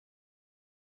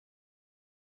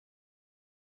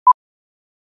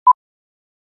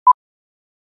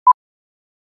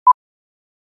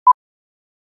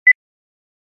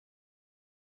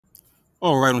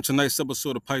All right, on tonight's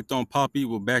episode of Python Papi,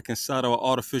 we're back inside our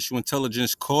artificial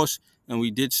intelligence course, and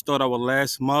we did start our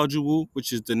last module,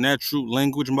 which is the natural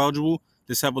language module.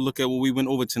 Let's have a look at what we went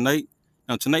over tonight.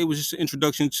 Now, tonight was just an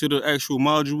introduction to the actual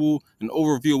module, an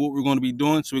overview of what we're going to be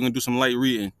doing, so we're going to do some light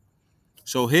reading.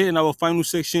 So here in our final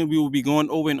section, we will be going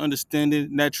over and understanding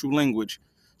natural language.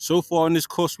 So far in this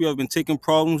course, we have been taking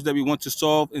problems that we want to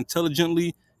solve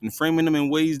intelligently and framing them in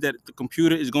ways that the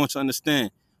computer is going to understand.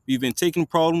 We've been taking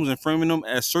problems and framing them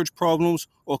as search problems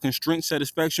or constraint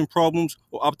satisfaction problems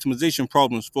or optimization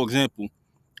problems, for example.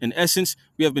 In essence,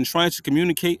 we have been trying to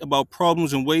communicate about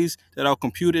problems in ways that our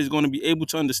computer is going to be able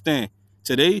to understand.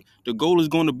 Today, the goal is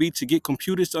going to be to get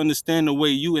computers to understand the way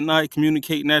you and I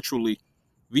communicate naturally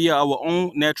via our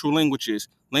own natural languages,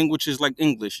 languages like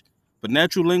English. But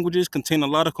natural languages contain a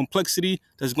lot of complexity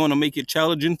that's going to make it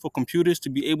challenging for computers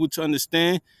to be able to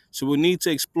understand, so we'll need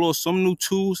to explore some new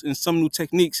tools and some new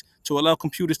techniques to allow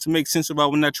computers to make sense of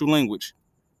our natural language.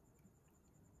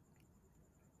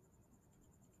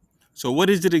 So what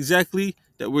is it exactly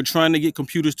that we're trying to get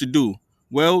computers to do?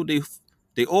 Well,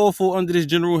 they all fall under this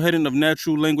general heading of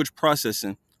natural language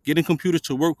processing, getting computers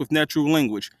to work with natural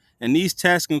language. And these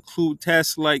tasks include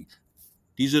tasks like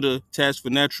these are the tasks for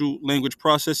natural language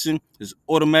processing: is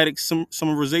automatic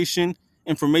summarization,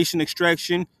 information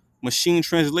extraction, machine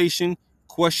translation,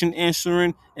 question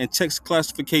answering, and text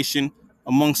classification,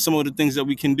 among some of the things that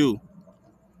we can do.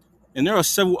 And there are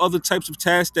several other types of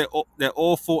tasks that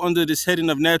all fall under this heading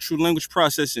of natural language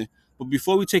processing. But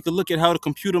before we take a look at how the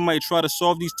computer might try to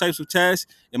solve these types of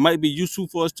tasks, it might be useful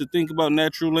for us to think about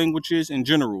natural languages in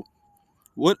general.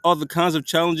 What are the kinds of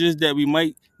challenges that we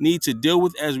might need to deal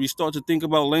with as we start to think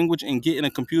about language and getting a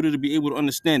computer to be able to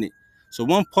understand it? So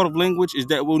one part of language is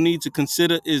that we'll need to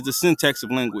consider is the syntax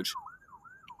of language.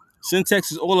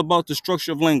 Syntax is all about the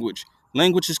structure of language.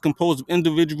 Language is composed of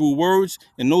individual words,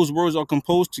 and those words are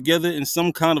composed together in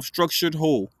some kind of structured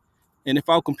whole. And if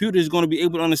our computer is going to be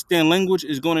able to understand language,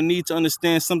 it's going to need to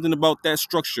understand something about that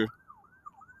structure.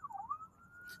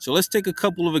 So let's take a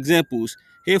couple of examples.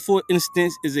 Here, for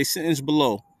instance, is a sentence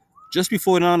below. Just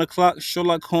before 9 o'clock,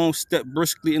 Sherlock Holmes stepped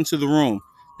briskly into the room.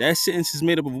 That sentence is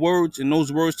made up of words, and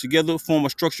those words together form a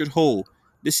structured whole.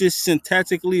 This is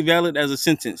syntactically valid as a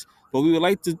sentence, but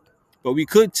we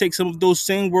could take some of those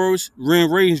same words,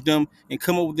 rearrange them, and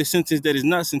come up with a sentence that is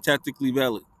not syntactically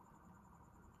valid.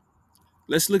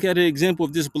 Let's look at an example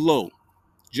of this below.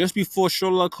 Just before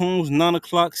Sherlock Holmes, 9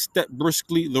 o'clock, stepped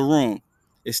briskly the room.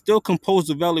 It's still composed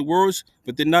of valid words,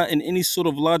 but they're not in any sort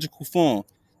of logical form.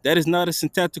 That is not a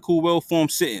syntactical,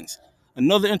 well-formed sentence.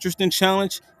 Another interesting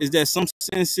challenge is that some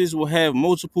sentences will have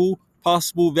multiple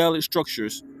possible valid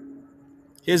structures.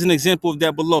 Here's an example of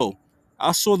that below.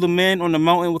 I saw the man on the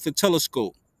mountain with a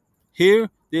telescope. Here,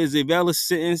 there's a valid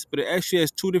sentence, but it actually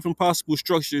has two different possible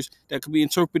structures that could be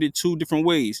interpreted two different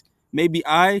ways. Maybe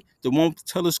I, the one with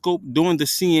the telescope, doing the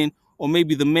seeing, or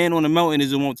maybe the man on the mountain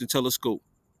is the one with the telescope.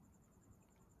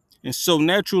 And so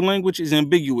natural language is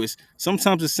ambiguous.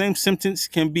 Sometimes the same sentence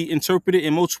can be interpreted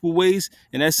in multiple ways,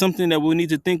 and that's something that we'll need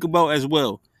to think about as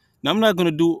well. Now, I'm not going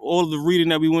to do all the reading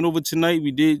that we went over tonight. We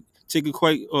did take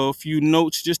quite a few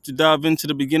notes just to dive into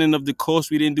the beginning of the course.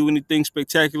 We didn't do anything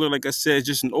spectacular. Like I said,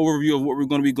 just an overview of what we're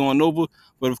going to be going over.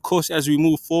 But of course, as we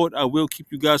move forward, I will keep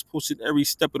you guys posted every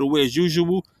step of the way as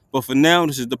usual. But for now,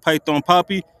 this is the Python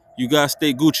Papi. You guys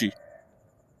stay Gucci.